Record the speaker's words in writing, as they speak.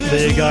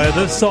There you go.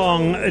 This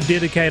song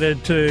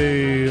dedicated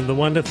to the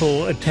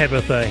wonderful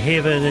Tabitha,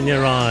 Heaven in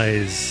Your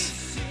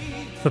Eyes.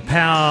 For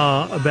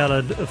Power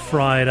Ballad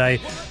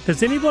Friday.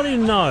 Does anybody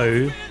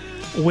know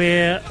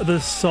where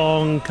this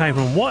song came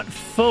from? What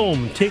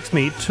film? Text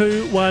me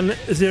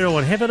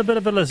 2101. Have a bit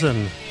of a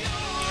listen.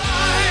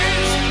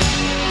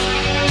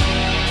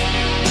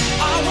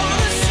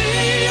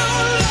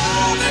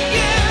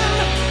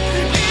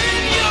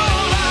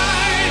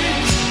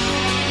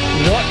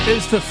 What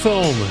is the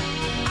film?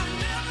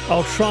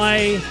 I'll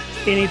try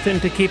anything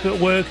to keep it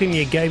working.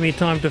 You gave me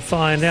time to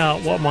find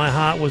out what my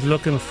heart was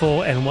looking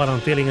for and what I'm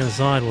feeling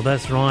inside. Well,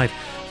 that's right.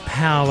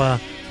 Power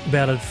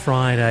Ballad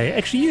Friday.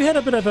 Actually, you had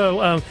a bit of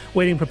a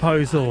wedding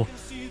proposal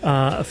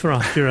for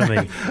us,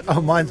 Jeremy. Oh,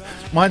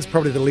 mine's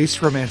probably the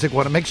least romantic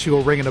one. It makes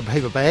your ring in a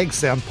paper bag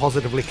sound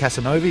positively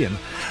Casanovian.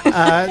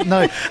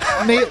 No,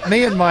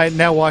 me and my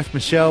now wife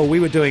Michelle,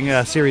 we were doing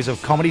a series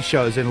of comedy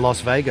shows in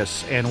Las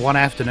Vegas, and one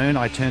afternoon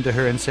I turned to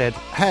her and said,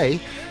 "Hey,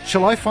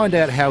 shall I find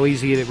out how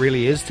easy it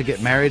really is to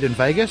get married in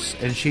Vegas?"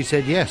 And she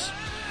said yes,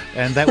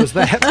 and that was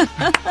that.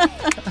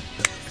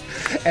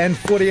 And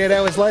 48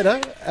 hours later,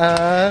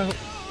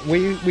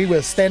 we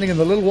were standing in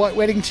the little white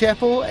wedding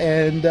chapel,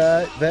 and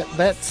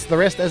that's the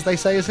rest, as they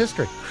say, is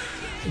history.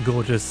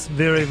 Gorgeous.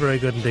 Very, very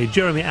good indeed.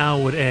 Jeremy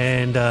Elwood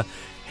and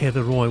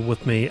Heather Roy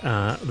with me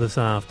this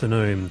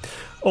afternoon.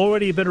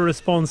 Already a bit of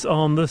response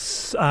on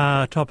this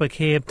topic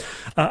here.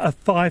 A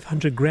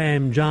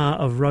 500-gram jar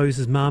of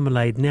Rose's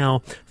marmalade,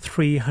 now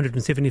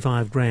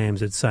 375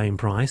 grams at same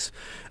price.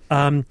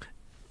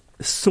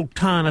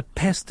 Sultana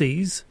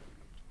pasties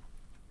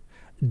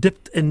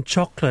dipped in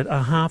chocolate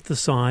are half the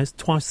size,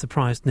 twice the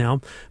price now.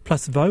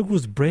 Plus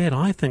Vogel's bread,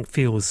 I think,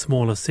 feels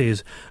smaller,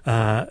 says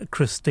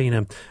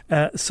Christina.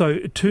 So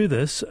to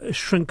this,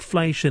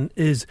 shrinkflation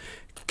is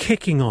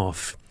kicking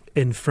off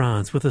in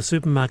France, with the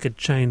supermarket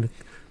chain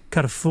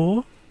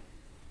Carrefour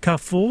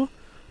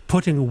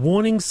putting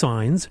warning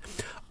signs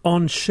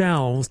on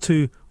shelves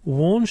to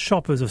warn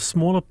shoppers of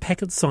smaller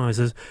packet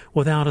sizes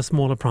without a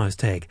smaller price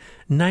tag.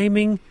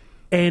 Naming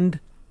and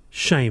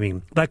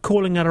shaming. They're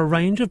calling out a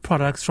range of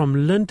products from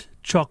Lindt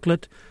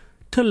chocolate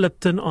to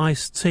Lipton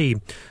iced tea.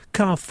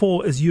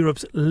 Carrefour is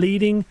Europe's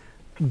leading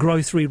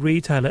grocery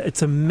retailer.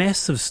 It's a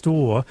massive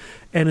store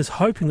and is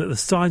hoping that the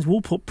signs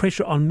will put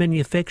pressure on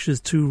manufacturers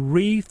to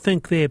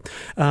rethink their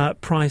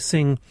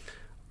pricing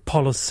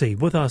policy.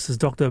 With us is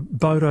Dr.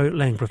 Bodo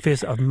Lang,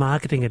 Professor of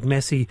Marketing at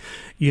Massey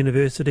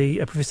University.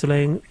 Professor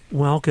Lang,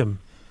 welcome.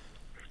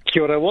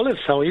 Kia ora, Wallace.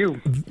 How are you?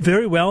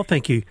 Very well,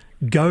 thank you.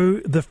 Go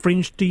the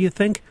French, do you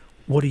think?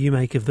 What do you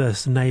make of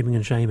this, naming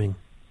and shaming?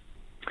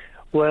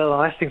 Well,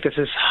 I think this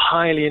is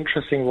highly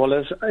interesting,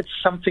 Wallace. It's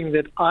something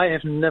that I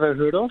have never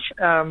heard of.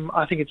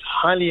 I think it's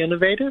highly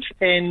innovative,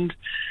 and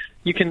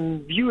you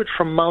can view it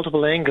from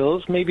multiple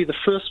angles. Maybe the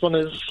first one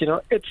is,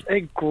 it's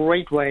a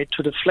great way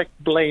to deflect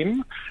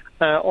blame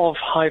of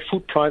high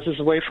food prices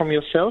away from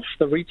yourself,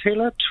 the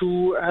retailer,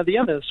 to the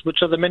others,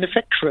 which are the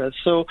manufacturers.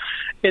 So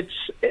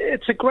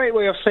it's a great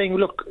way of saying,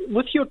 look,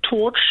 with your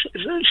torch,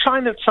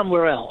 shine it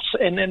somewhere else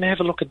and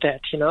have a look at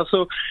that,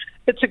 So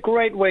it's a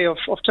great way of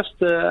just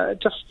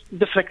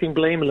deflecting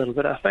blame a little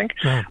bit, I think.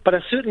 Yeah. But I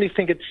certainly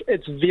think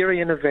it's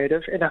very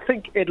innovative, and I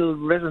think it'll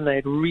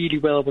resonate really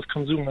well with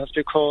consumers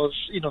because,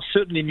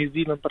 certainly in New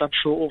Zealand, but I'm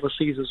sure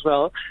overseas as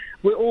well,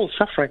 we're all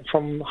suffering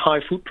from high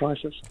food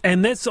prices.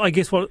 And that's, I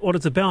guess, what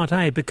it's about,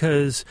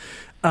 because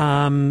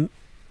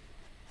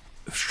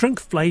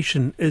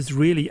shrinkflation is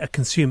really a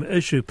consumer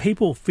issue.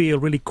 People feel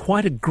really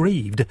quite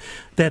aggrieved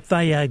that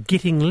they are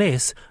getting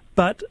less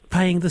but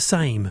paying the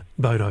same,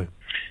 Bodo.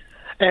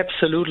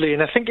 Absolutely,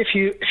 and I think if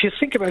you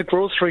think about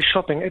grocery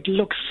shopping, it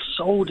looks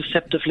so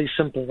deceptively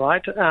simple,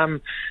 right?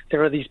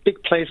 There are these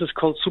big places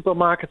called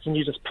supermarkets, and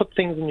you just put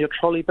things in your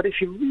trolley. But if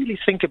you really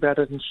think about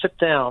it and sit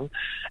down,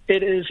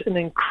 it is an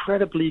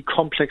incredibly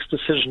complex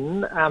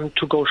decision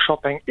to go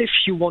shopping if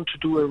you want to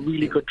do a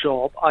really good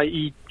job,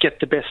 i.e., get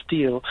the best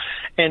deal.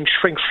 And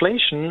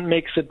shrinkflation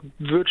makes it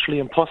virtually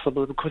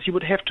impossible because you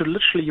would have to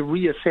literally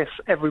reassess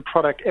every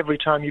product every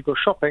time you go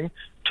shopping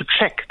to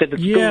check that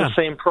it's still the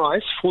same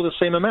price for the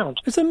same amount.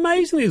 It's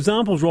amazing the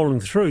examples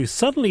rolling through.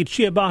 Suddenly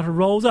ciabatta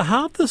rolls are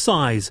half the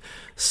size.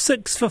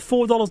 6 for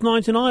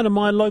 $4.99 in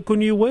my local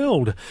New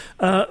World.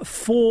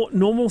 4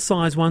 normal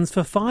size ones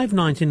for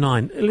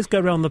 $5.99. Let's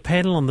go around the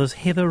panel on this.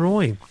 Heather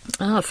Roy.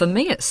 For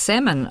me it's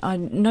salmon. I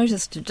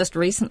noticed just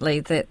recently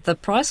that the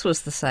price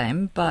was the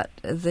same, but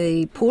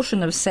the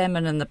portion of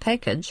salmon in the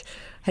package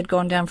had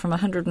gone down from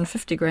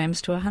 150 grams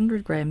to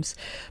 100 grams.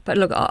 But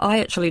look, I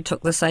actually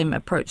took the same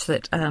approach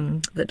that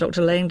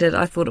Dr. Lang did.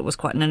 I thought it was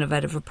quite an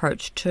innovative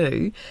approach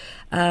too.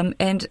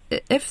 And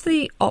if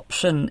the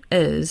option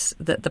is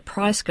that the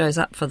price goes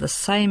up for the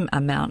same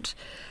amount,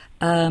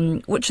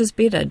 which is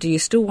better? Do you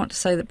still want to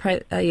say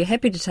that are you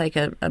happy to take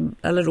a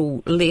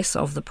little less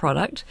of the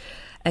product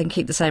and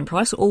keep the same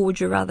price, or would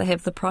you rather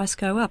have the price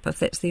go up if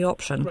that's the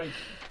option? Right.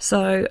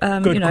 So,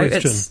 Good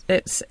question.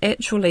 it's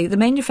actually, the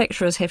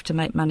manufacturers have to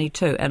make money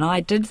too. And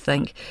I did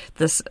think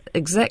this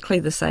exactly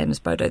the same as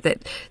Bodo,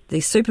 that the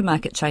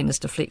supermarket chain is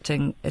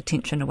deflecting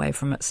attention away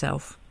from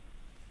itself.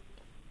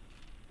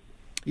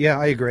 Yeah,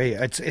 I agree.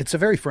 It's a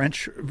very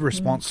French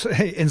response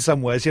in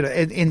some ways. You know,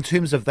 in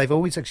terms of they've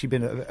always actually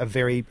been a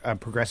very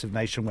progressive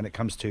nation when it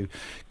comes to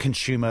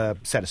consumer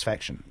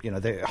satisfaction. You know,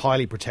 they're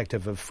highly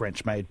protective of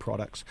French-made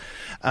products.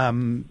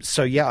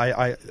 So yeah,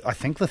 I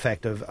think the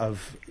fact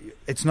of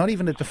it's not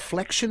even a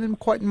deflection in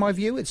my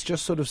view. It's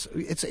just sort of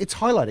it's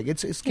highlighting.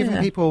 It's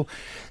giving people.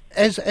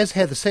 As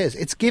Heather says,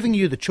 it's giving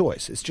you the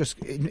choice.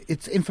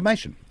 It's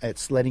information.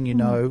 It's letting you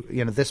know,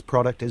 this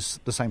product is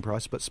the same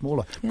price but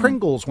smaller. Yeah.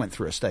 Pringles went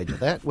through a stage of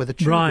that where the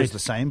tube was the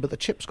same but the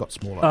chips got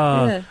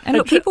smaller. And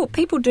look,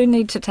 people do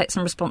need to take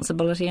some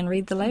responsibility and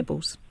read the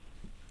labels.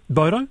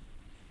 Bodo?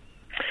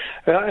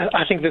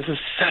 I think this is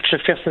such a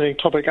fascinating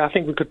topic. I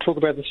think we could talk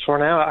about this for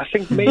an hour. I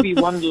think maybe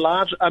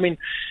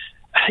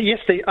yes,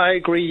 I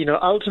agree.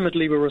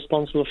 Ultimately we're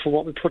responsible for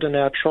what we put in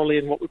our trolley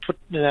and what we put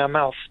in our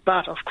mouths.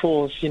 But of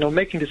course,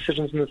 making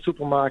decisions in the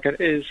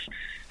supermarket is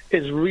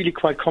really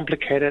quite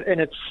complicated,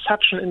 and it's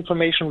such an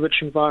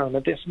information-rich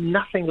environment. There's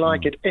nothing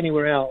like it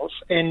anywhere else,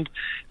 and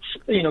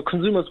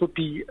consumers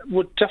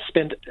would just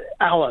spend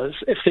hours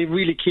if they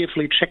really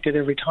carefully checked it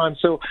every time.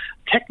 So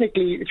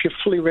technically, if you're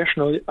fully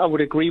rational, I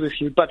would agree with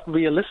you. But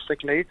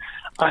realistically,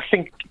 I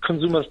think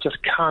consumers just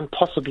can't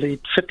possibly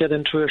fit that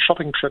into a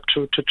shopping trip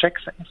to check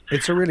things.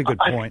 It's a really good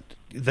point.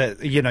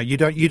 That you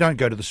don't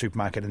go to the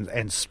supermarket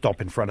and stop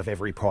in front of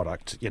every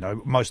product.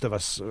 Most of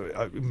us,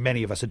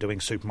 many of us, are doing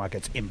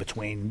supermarkets in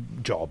between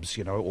jobs,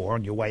 or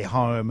on your way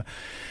home.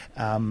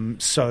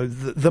 So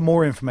the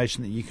more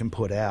information that you can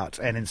put out,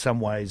 and in some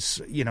ways,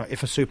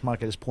 if a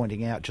supermarket is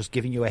pointing out, just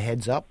giving you a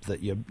heads up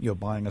that you're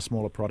buying a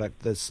smaller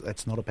product,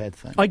 that's not a bad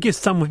thing. I guess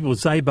some people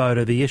say,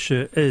 Bodo, the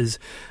issue is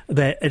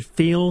that it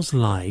feels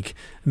like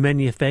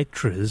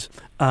manufacturers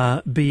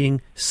are being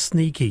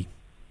sneaky.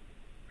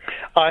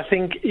 I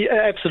think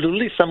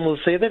absolutely some will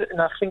say that,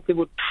 and I think they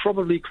would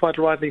probably quite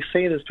rightly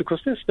say this because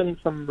there's been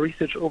some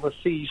research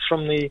overseas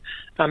from the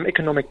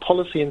Economic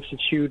Policy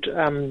Institute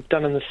done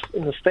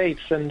in the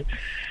States, and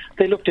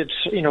they looked at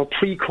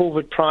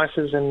pre-COVID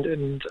prices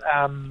and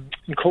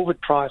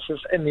COVID prices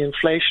and the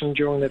inflation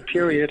during that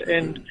period,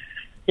 and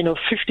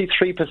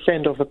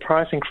 53% of the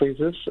price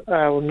increases,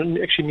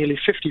 actually nearly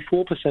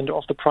 54%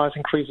 of the price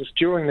increases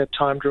during that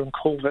time, during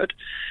COVID,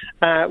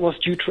 was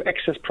due to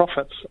excess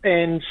profits.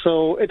 And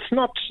so it's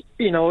not,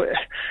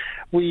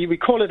 we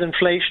call it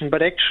inflation,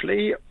 but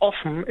actually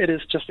often it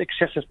is just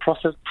excessive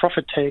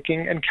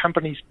profit-taking and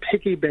companies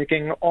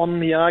piggybacking on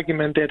the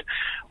argument that,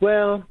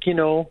 well,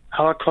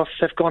 our costs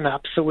have gone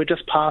up, so we're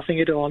just passing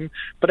it on.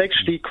 But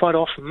actually, quite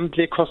often,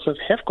 their costs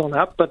have gone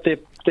up, but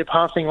they're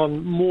passing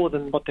on more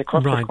than what their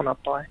costs have gone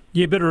up by.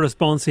 Yeah, better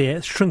response here.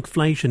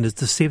 Shrinkflation is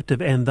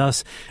deceptive and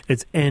thus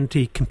it's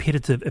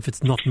anti-competitive if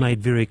it's not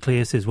made very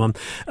clear, says one.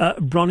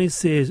 Bronnie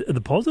says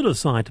the positive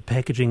side to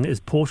packaging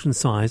is portion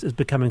size is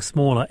becoming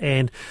smaller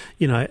and,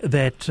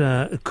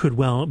 that could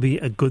well be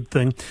a good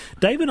thing.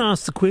 David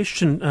asked the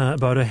question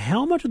about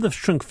how much of the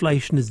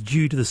shrinkflation is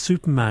due to the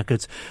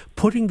supermarkets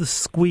putting the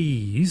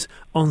squeeze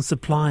on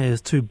suppliers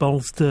to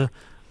bolster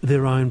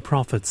their own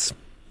profits.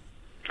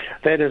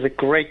 That is a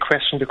great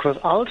question because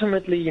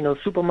ultimately,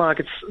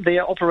 supermarkets, they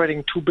are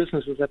operating two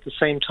businesses at the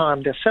same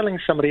time. They're selling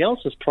somebody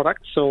else's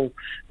product, so,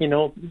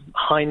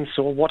 Heinz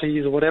or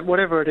Watties or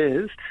whatever it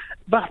is,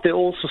 but they're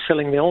also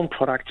selling their own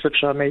products,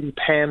 which are maybe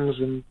Pam's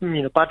and,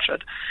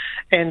 budget.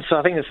 And so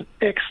I think it's an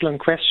excellent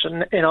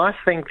question, and I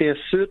think there's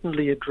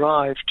certainly a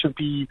drive to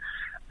be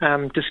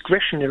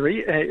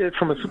discretionary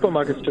from a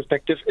supermarket's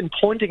perspective in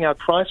pointing out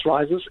price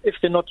rises if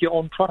they're not your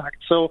own product.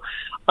 So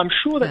I'm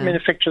sure that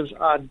manufacturers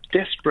are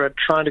desperate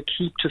trying to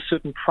keep to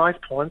certain price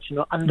points,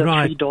 under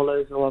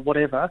 $3 or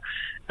whatever,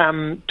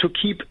 to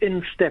keep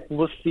in step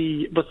with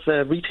the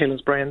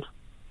retailers' brands.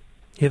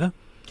 Heather?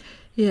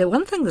 Yeah,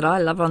 one thing that I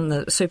love on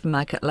the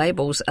supermarket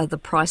labels are the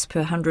price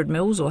per 100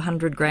 mils or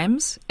 100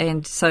 grams.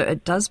 And so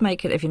it does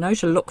make it, if you know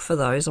to look for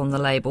those on the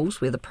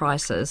labels where the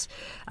price is,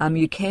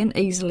 you can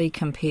easily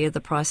compare the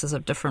prices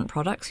of different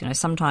products.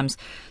 Sometimes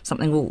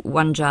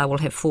one jar will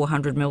have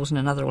 400 mils and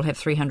another will have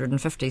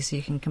 350, so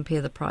you can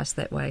compare the price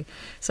that way.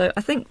 So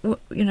I think,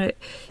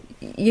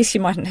 yes,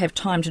 you mightn't have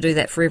time to do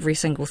that for every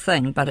single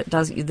thing, but it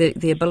does.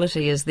 The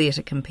ability is there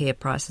to compare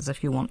prices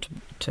if you want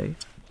to.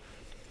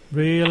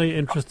 Really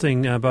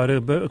interesting, quite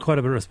a bit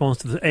of response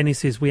to this. And he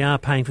says we are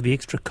paying for the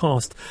extra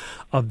cost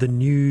of the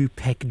new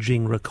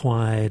packaging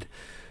required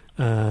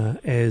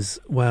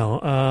as well.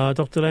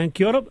 Dr. Lang,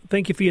 kia ora.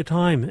 Thank you for your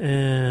time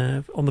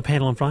on the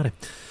panel on Friday.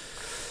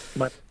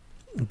 Bye.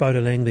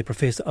 Bodo Lang, the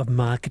Professor of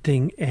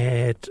Marketing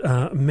at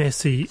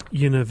Massey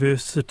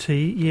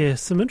University.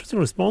 Yes, some interesting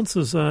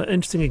responses,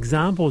 interesting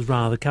examples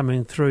rather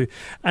coming through.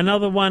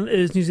 Another one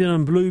is New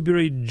Zealand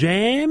blueberry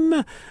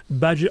jam,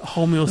 budget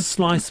wholemeal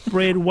sliced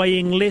bread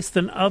weighing less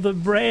than other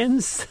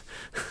brands.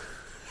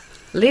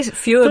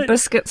 Fewer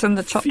biscuits in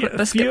the chocolate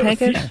biscuit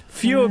packet.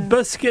 Fewer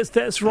biscuits,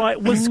 that's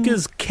right.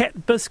 Whiskers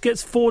cat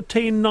biscuits,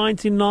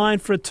 $14.99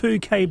 for a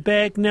 2K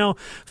bag, now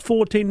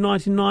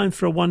 $14.99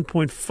 for a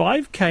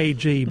 1.5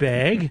 kg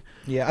bag.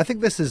 Yeah, I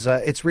think this is,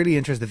 it's really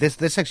interesting.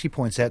 This actually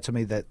points out to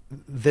me that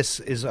this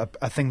is a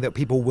thing that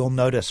people will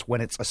notice when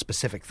it's a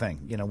specific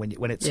thing. You know,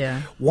 when it's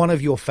one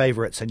of your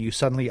favourites and you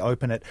suddenly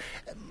open it.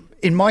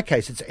 In my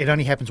case, it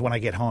only happens when I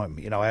get home.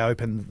 You know, I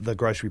open the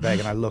grocery bag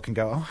and I look and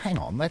go, oh, hang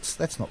on,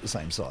 that's not the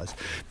same size.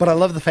 But I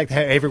love the fact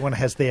that everyone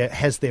has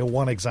their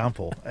one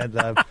example, and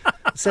it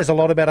says a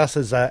lot about us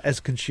as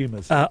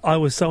consumers. I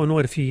was so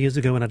annoyed a few years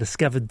ago when I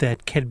discovered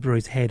that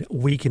Cadbury's had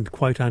weakened,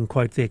 quote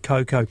unquote, their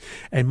cocoa,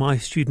 and my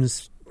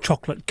students'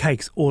 chocolate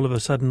cakes all of a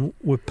sudden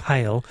were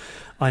pale.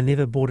 I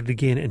never bought it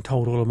again and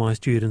told all of my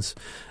students.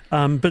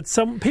 But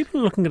some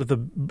people are looking at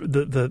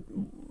the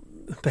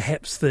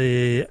perhaps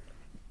the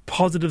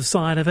positive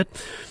side of it.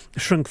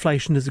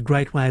 Shrinkflation is a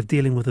great way of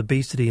dealing with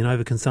obesity and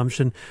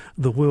overconsumption.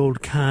 The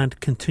world can't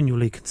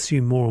continually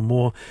consume more and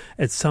more.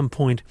 At some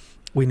point,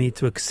 we need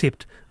to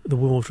accept the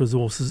world's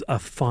resources are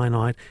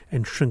finite,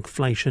 and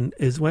shrinkflation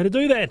is the way to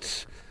do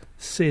that,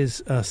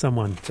 says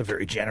someone. It's a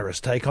very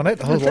generous take on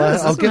it.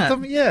 I'll give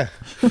them, yeah.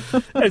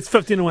 It's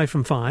 15 away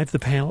from 5. The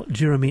pal,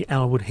 Jeremy,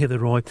 Elwood, Heather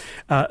Roy.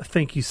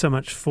 Thank you so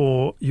much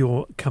for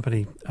your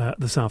company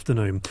this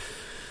afternoon.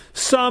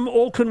 Some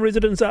Auckland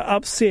residents are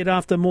upset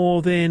after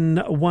more than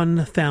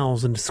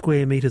 1,000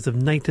 square metres of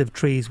native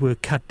trees were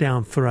cut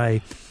down for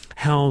a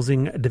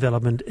housing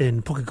development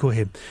in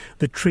Pukekohe.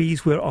 The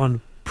trees were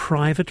on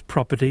private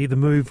property. The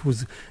move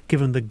was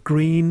given the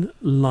green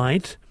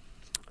light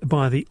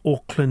by the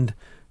Auckland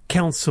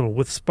Council,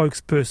 with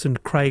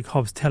spokesperson Craig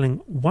Hobbs telling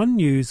One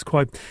News,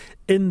 quote,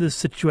 in this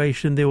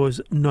situation there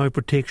was no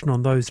protection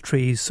on those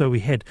trees, so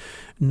we had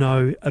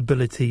no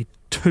ability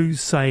to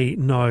say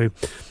no.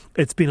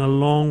 It's been a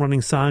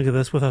long-running saga.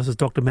 This with us is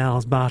Dr.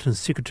 Miles Barton,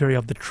 Secretary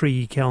of the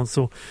Tree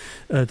Council.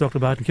 Dr.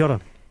 Barton, kia ora.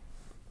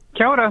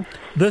 Kia ora.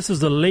 This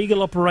is a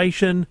legal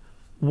operation.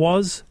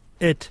 Was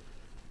it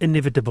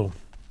inevitable?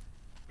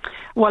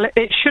 Well,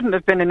 it shouldn't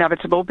have been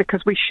inevitable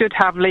because we should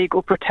have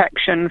legal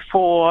protection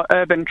for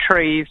urban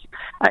trees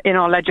in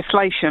our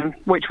legislation,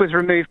 which was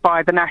removed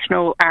by the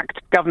National Act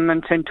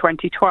government in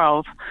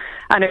 2012.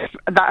 And if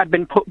that had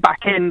been put back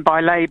in by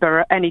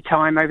Labour at any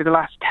time over the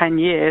last 10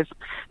 years,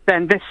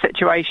 then this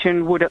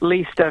situation would at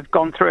least have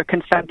gone through a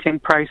consenting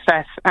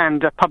process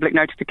and a public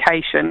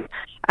notification,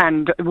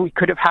 and we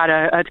could have had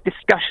a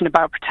discussion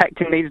about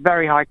protecting these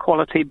very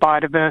high-quality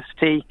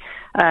biodiversity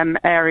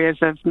areas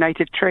of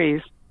native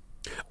trees.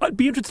 I'd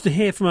be interested to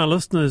hear from our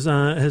listeners,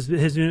 has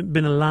there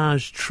been a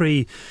large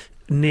tree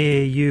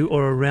near you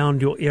or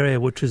around your area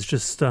which has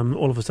just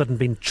all of a sudden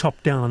been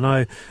chopped down?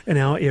 I know in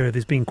our area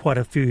there's been quite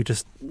a few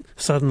just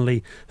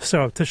suddenly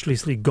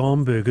surreptitiously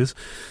gone burgers.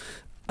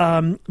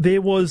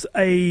 There was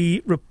a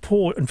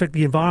report, in fact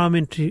the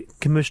Environment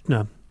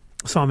Commissioner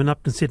Simon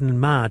Upton said in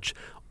March,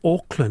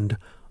 Auckland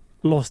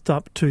lost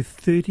up to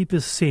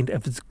 30%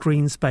 of its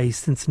green space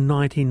since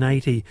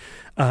 1980,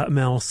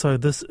 Mel, so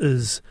this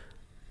is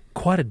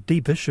quite a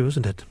deep issue,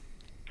 isn't it?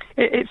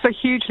 It's a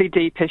hugely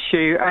deep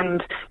issue,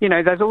 and, you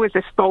know, there's always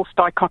this false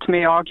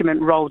dichotomy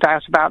argument rolled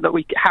out about that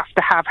we have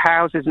to have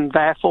houses and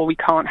therefore we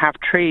can't have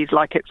trees,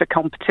 like it's a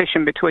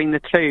competition between the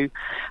two.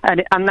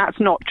 And that's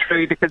not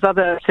true, because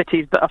other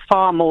cities that are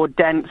far more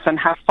dense and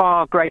have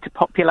far greater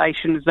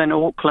populations than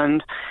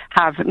Auckland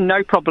have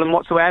no problem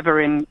whatsoever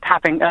in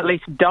having at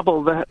least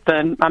double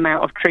the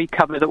amount of tree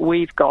cover that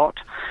we've got.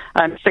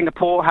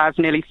 Singapore has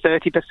nearly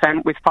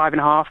 30% with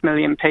 5.5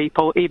 million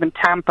people. Even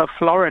Tampa,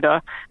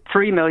 Florida,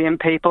 3 million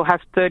people, has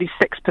 36%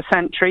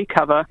 tree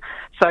cover.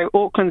 So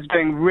Auckland's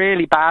doing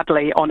really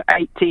badly on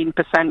 18%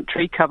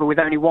 tree cover with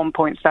only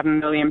 1.7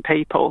 million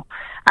people.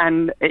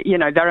 And, you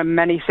know, there are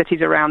many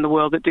cities around the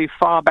world that do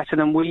far better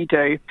than we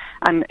do.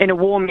 And in a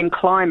warming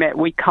climate,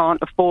 we can't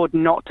afford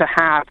not to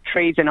have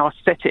trees in our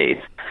cities.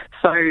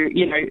 So,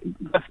 you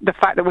know, the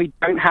fact that we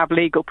don't have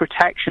legal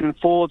protection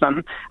for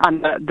them,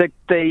 and the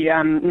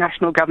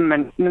national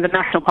government, the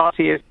National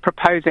Party is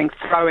proposing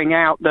throwing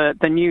out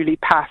the newly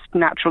passed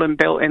Natural and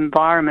Built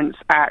Environments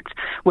Act,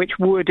 which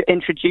would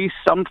introduce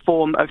some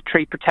form of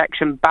tree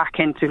protection back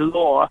into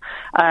law,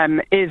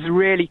 is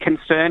really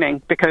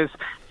concerning, because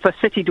for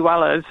city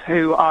dwellers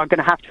who are going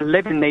to have to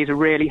live in these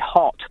really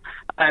hot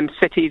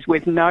cities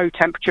with no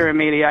temperature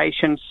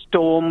amelioration,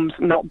 storms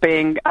not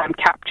being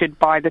captured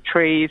by the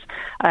trees,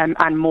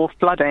 and more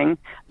flooding,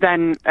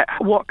 then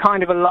what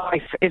kind of a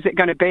life is it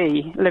going to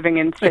be living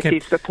in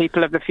cities for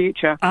people of the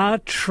future? Are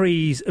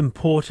trees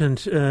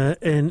important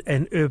in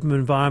an urban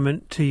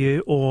environment to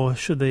you, or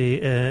should they,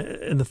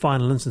 in the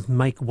final instance,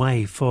 make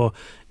way for,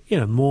 you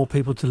know, more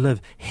people to live?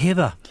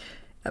 Heather?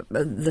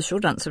 The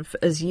short answer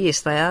is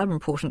yes, they are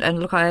important. And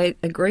look, I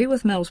agree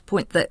with Mel's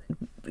point that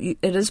it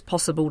is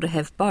possible to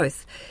have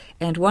both.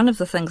 And one of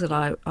the things that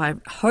I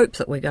hope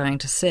that we're going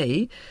to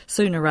see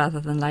sooner rather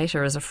than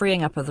later is a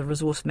freeing up of the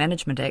Resource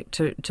Management Act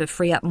to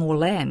free up more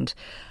land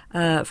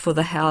for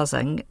the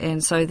housing,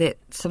 and so that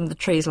some of the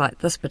trees like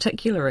this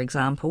particular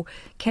example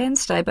can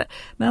stay. But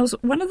Mel's,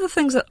 one of the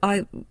things that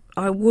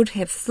I would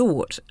have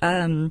thought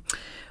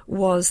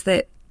was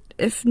that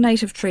if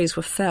native trees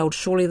were felled,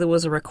 surely there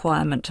was a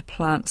requirement to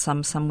plant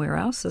some somewhere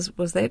else.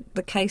 Was that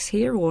the case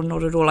here, or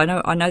not at all?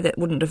 I know that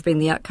wouldn't have been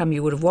the outcome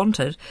you would have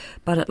wanted,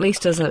 but at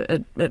least as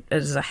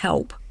a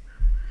help.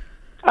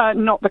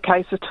 Not the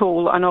case at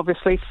all, and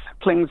obviously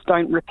saplings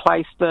don't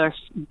replace the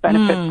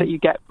benefits that you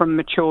get from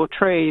mature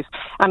trees.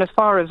 And as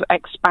far as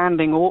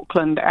expanding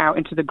Auckland out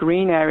into the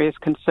green area is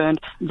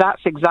concerned,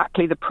 that's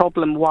exactly the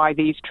problem why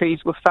these trees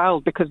were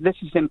felled, because this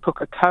is in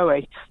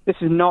Pukekohe. This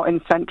is not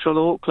in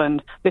central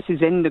Auckland. This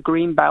is in the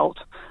green belt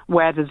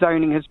where the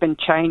zoning has been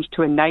changed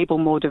to enable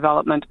more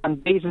development,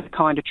 and these are the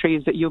kind of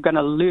trees that you're going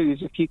to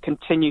lose if you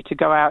continue to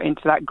go out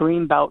into that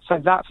green belt.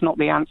 So that's not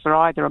the answer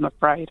either, I'm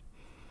afraid.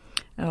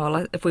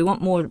 Well, if we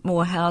want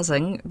more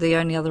housing, the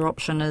only other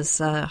option is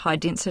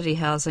high-density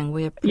housing,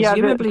 where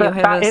presumably you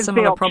have a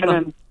similar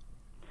problem.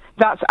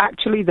 That's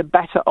actually the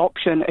better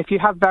option. If you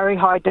have very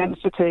high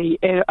density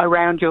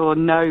around your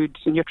nodes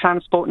and your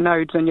transport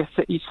nodes and your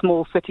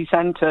small city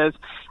centres,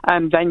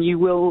 then you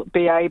will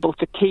be able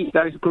to keep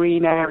those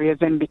green areas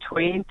in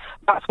between.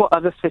 That's what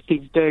other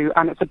cities do,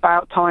 and it's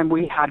about time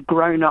we had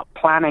grown-up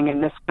planning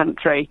in this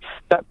country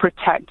that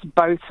protects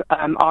both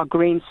our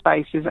green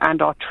spaces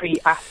and our tree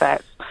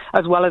assets,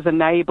 as well as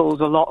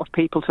enables a lot of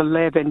people to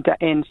live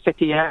in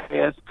city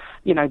areas.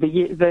 You know,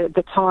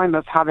 the time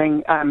of having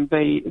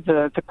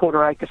the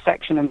quarter-acre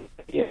section in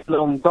the city is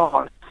long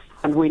gone,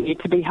 and we need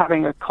to be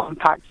having a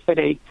compact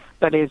city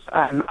that is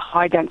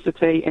high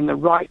density in the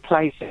right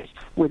places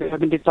with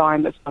urban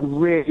design that's done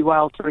really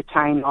well to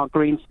retain our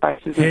green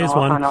spaces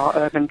and our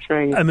urban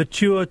trees. A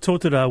mature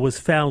totara was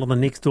found on the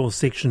next door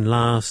section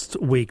last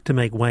week to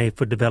make way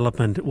for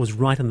development. It was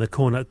right in the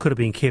corner. It could have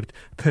been kept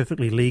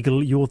perfectly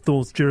legal. Your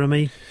thoughts,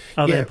 Jeremy?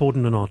 Are they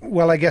important or not?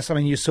 Well, I guess,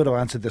 you sort of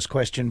answered this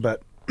question,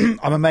 but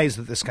I'm amazed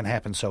that this can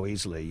happen so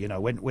easily. You know,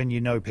 when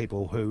you know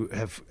people who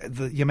have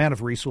the amount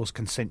of resource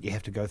consent you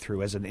have to go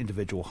through as an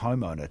individual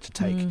homeowner to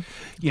take,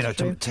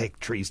 to take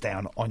trees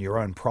down on your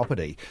own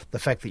property. The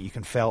fact that you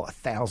can fell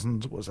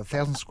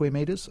 1,000 square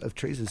meters of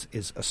trees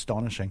is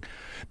astonishing.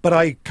 But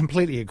I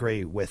completely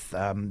agree with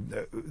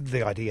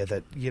the idea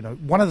that,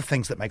 one of the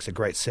things that makes a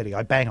great city,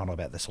 I bang on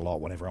about this a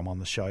lot whenever I'm on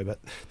the show, but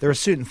there are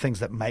certain things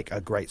that make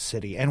a great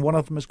city, and one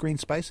of them is green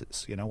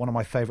spaces. One of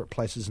my favourite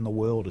places in the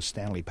world is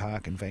Stanley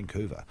Park in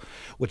Vancouver,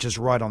 which is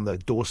right on the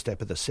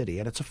doorstep of the city,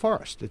 and it's a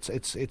forest.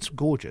 It's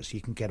gorgeous.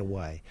 You can get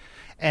away.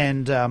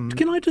 And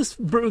can I just?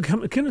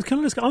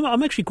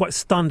 I'm actually quite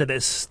stunned at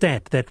that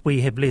stat that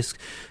we have less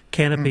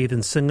canopy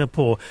than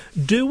Singapore.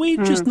 Do we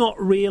just not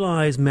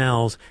realise,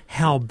 Mals,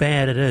 how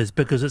bad it is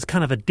because it's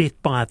kind of a death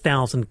by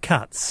 1,000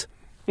 cuts?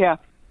 Yeah.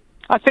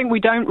 I think we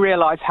don't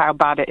realise how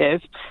bad it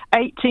is.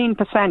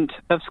 18%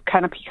 of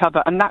canopy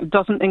cover, and that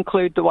doesn't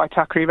include the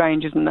Waitakere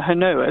Ranges and the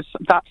Hanuas.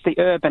 That's the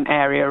urban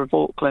area of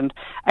Auckland.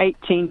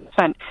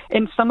 18%.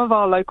 In some of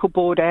our local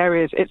board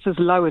areas, it's as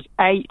low as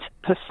 8%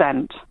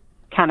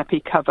 canopy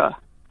cover.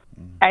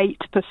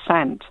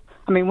 8%.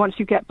 Once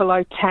you get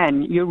below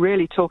 10, you're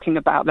really talking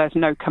about there's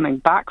no coming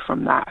back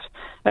from that.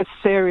 That's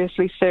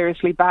seriously,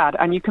 seriously bad.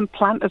 And you can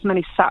plant as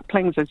many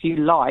saplings as you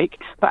like,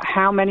 but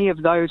how many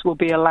of those will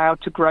be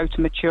allowed to grow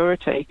to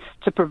maturity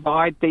to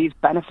provide these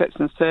benefits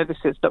and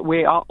services that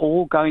we are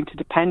all going to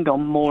depend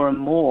on more and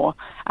more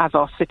as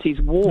our cities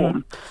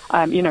warm?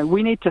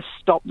 We need to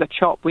stop the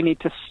chop. We need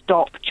to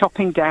stop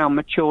chopping down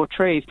mature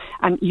trees.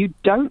 And you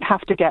don't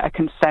have to get a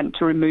consent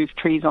to remove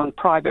trees on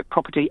private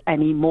property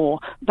anymore.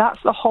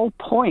 That's the whole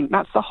point.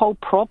 That's the whole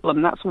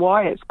problem. That's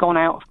why it's gone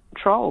out of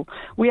control.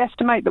 We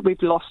estimate that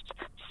we've lost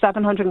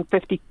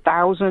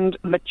 750,000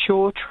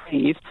 mature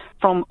trees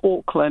from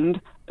Auckland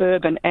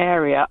urban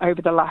area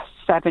over the last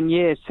 7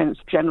 years since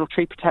general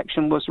tree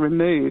protection was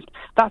removed.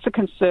 That's a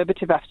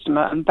conservative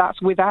estimate, and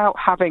that's without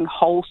having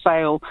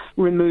wholesale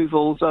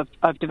removals of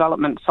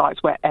development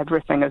sites where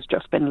everything has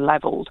just been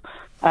levelled.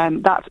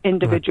 That's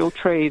individual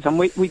trees, and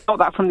we got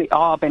that from the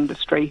ARB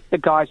industry, the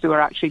guys who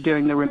are actually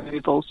doing the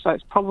removals, so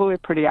it's probably a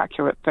pretty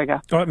accurate figure.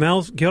 All right,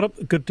 Mals, get up.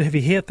 Good to have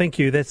you here. Thank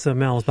you. That's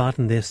Mals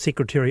Barton, the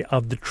Secretary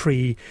of the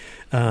Tree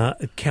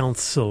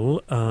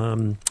Council.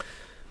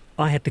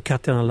 I had to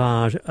cut down a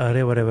large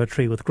rewa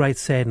tree with great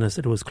sadness.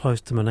 It was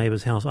close to my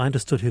neighbour's house. I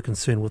understood her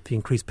concern with the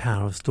increased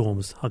power of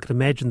storms. I could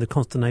imagine the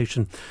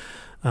consternation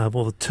of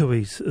all the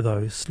tuis,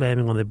 though,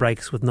 slamming on their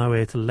brakes with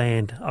nowhere to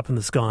land up in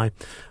the sky.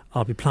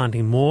 I'll be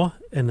planting more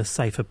in a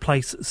safer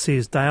place,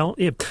 says Dale.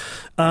 Yeah.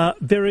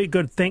 Very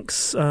good.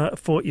 Thanks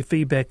for your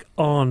feedback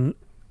on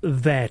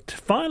that.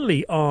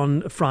 Finally,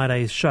 on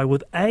Friday's show,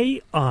 with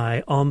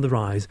AI on the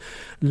rise,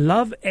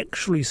 Love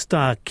Actually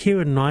star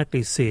Keira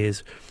Knightley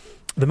says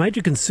the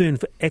major concern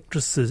for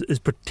actresses is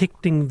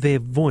protecting their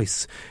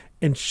voice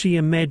and she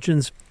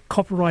imagines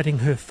copyrighting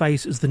her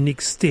face as the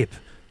next step,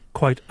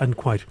 quote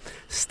unquote.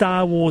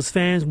 Star Wars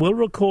fans will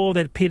recall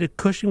that Peter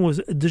Cushing was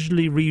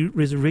digitally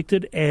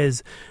resurrected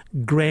as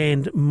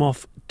Grand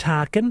Moff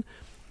Tarkin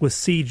with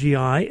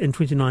CGI in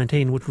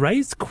 2019, which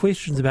raised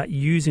questions about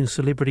using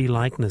celebrity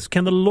likeness.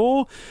 Can the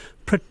law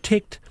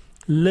protect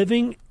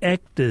living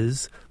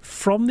actors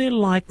from their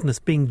likeness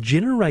being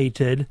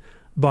generated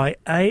by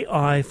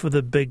AI for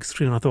the big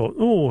screen? I thought,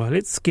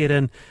 let's get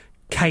in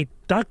Kate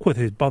Duckworth,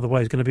 who, by the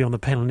way, is going to be on the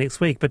panel next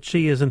week, but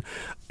she is an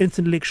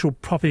intellectual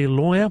property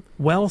lawyer,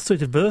 well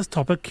suited for this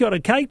topic. Kia ora,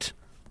 Kate.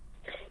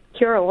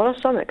 Kia ora,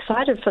 Wallace. I'm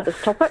excited for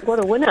this topic.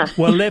 What a winner.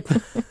 Well,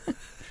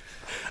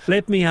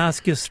 let me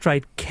ask you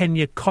straight, can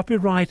you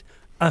copyright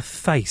a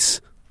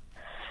face?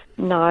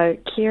 No,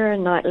 Keira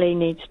Knightley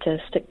needs to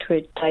stick to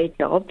her day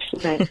job. She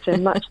makes a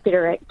much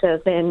better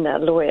actor than a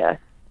lawyer.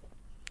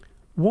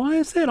 Why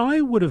is that?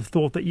 I would have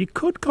thought that you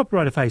could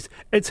copyright a face.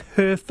 It's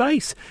her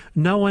face.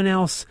 No one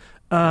else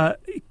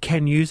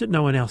can use it.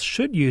 No one else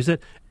should use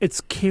it.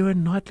 It's Keira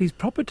Knightley's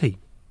property.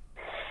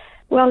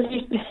 Well,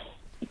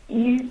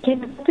 you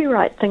can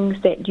copyright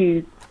things that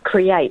you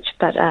create,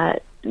 but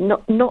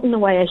not in the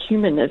way a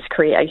human is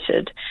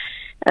created.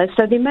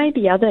 So there may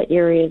be other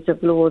areas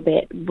of law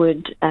that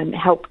would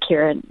help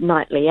Keira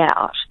Knightley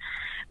out,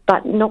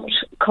 but not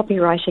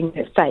copyrighting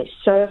her face.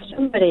 So if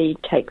somebody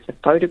takes a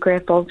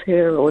photograph of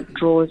her or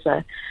draws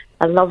a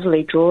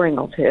lovely drawing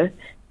of her,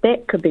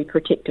 that could be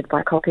protected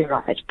by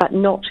copyright, but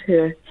not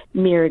her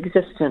mere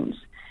existence.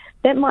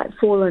 That might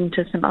fall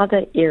into some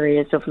other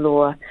areas of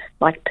law,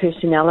 like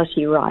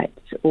personality rights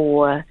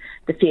or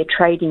the Fair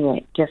Trading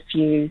Act.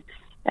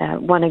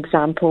 One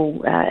example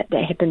that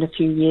happened a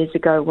few years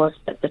ago was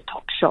that the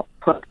Topshop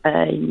put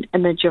an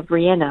image of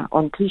Rihanna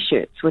on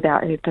T-shirts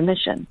without her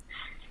permission.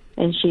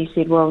 And she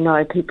said, well,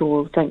 no, people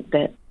will think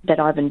that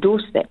I've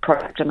endorsed that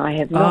product and I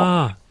have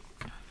not.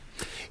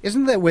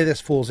 Isn't that where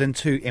this falls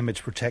into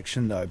image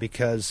protection, though?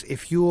 Because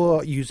if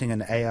you're using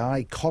an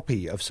AI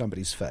copy of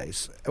somebody's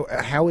face,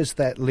 how is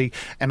that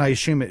and I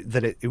assume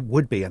that it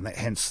would be, and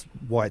hence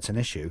why it's an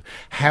issue.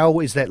 How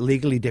is that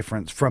legally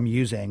different from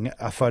using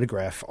a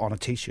photograph on a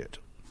T-shirt?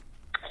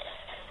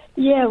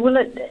 Yeah, well,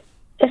 if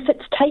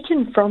it's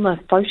taken from a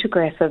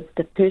photograph of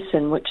the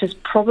person, which is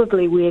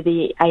probably where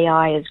the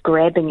AI is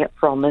grabbing it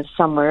from, is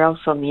somewhere else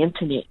on the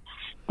internet,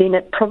 then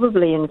it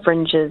probably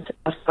infringes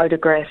a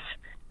photograph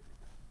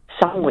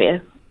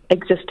somewhere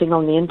existing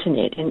on the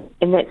internet,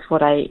 and that's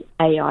what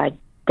AI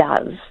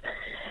does.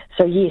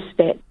 So yes,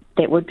 that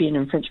would be an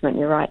infringement,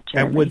 you're right,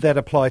 Jeremy. And would that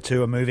apply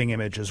to a moving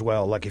image as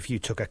well? Like if you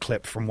took a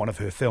clip from one of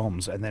her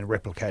films and then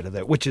replicated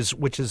that, which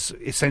is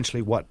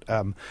essentially what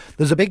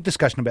there's a big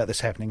discussion about this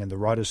happening in the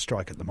writers'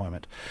 strike at the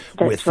moment.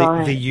 That's with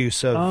right. the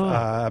use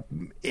of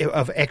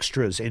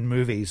extras in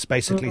movies,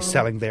 basically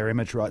selling their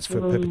image rights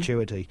for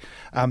perpetuity.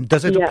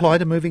 Does it apply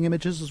to moving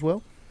images as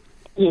well?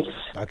 Yes,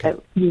 okay.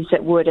 Yes,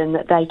 it would, and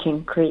that they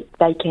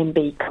can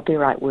be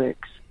copyright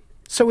works.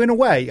 So in a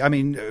way, I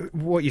mean,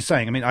 what you're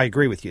saying, I mean, I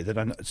agree with you that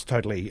it's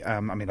totally, I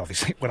mean,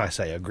 obviously when I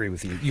say I agree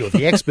with you, you're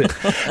the expert.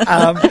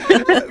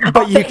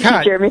 But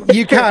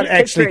you can't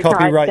actually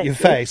copyright your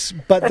face.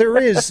 But there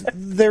is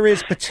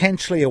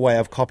potentially a way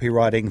of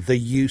copyrighting the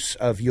use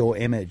of your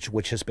image,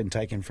 which has been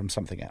taken from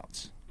something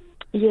else.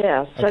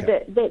 Yeah, so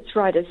okay. That's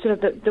right. It's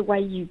sort of the way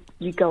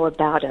you go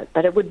about it.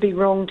 But it would be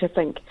wrong to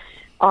think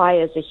I,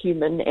 as a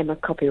human, am a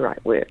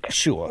copyright work.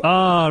 Sure.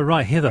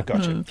 Right, Heather.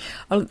 Gotcha.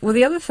 Well,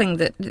 the other thing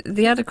that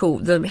the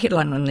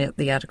headline on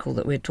the article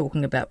that we're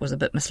talking about was a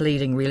bit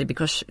misleading, really,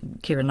 because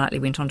Keira Knightley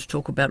went on to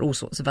talk about all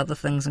sorts of other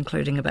things,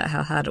 including about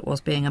how hard it was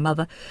being a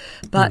mother.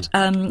 But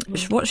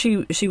what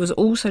she was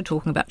also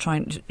talking about she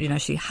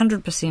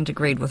 100%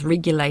 agreed with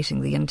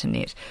regulating the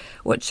internet,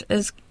 which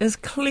is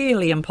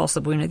clearly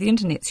impossible. The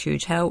internet's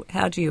huge. How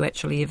do you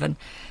actually even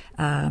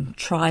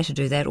try to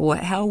do that, or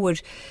how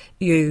would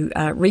you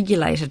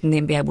regulate it and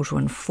then be able to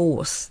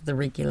enforce the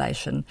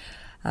regulation?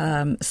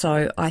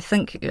 So I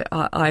think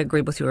I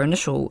agree with your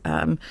initial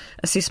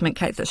assessment,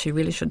 Kate, that she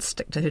really should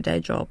stick to her day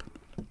job.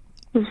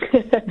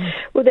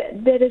 Well,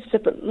 that is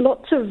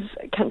lots of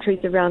countries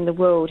around the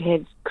world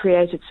have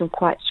created some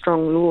quite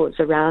strong laws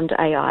around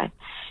AI.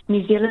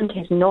 New Zealand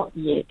has not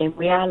yet, and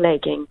we are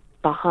lagging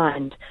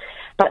behind.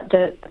 But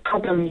the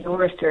problem you're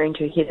referring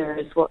to, Heather,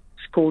 is what's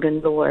called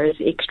in law is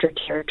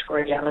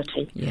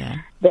extraterritoriality. Yeah.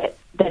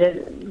 That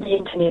is, the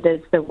internet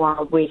is the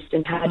Wild West,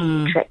 and how do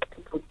you track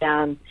people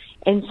down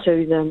and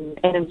sue them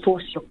and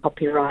enforce your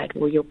copyright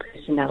or your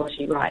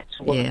personality rights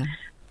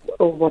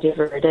or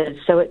whatever it is.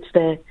 So it's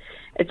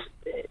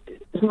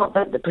not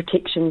that the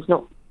protection's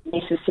not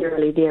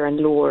necessarily there in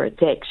law,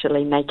 it's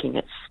actually making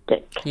it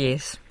stick.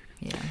 Yes.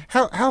 Yeah.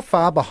 How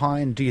far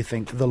behind do you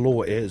think the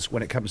law is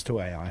when it comes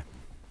to AI?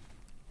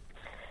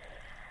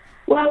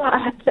 Well,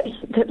 I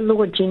think that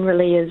law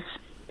generally is,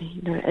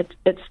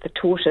 it's the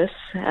tortoise,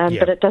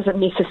 but it doesn't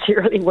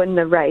necessarily win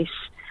the race.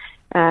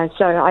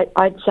 So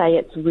I'd say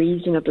it's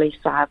reasonably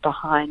far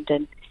behind,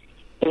 and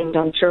And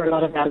I'm sure a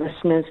lot of our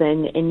listeners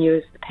and you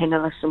as the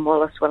panellists and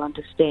Wallace will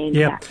understand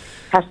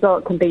how slow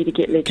it can be to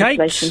get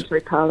legislation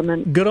through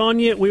Parliament. Good on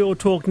you. We will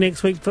talk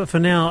next week. But for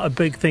now, a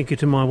big thank you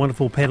to my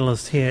wonderful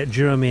panellists here,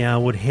 Jeremy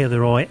Elwood,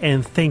 Heather Roy,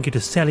 and thank you to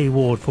Sally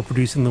Ward for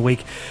producing the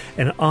week.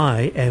 And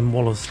I am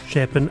Wallace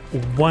Chapman.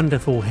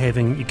 Wonderful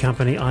having your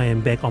company. I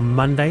am back on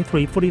Monday,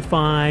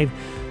 3:45.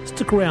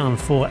 Stick around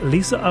for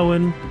Lisa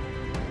Owen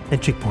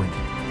and Checkpoint.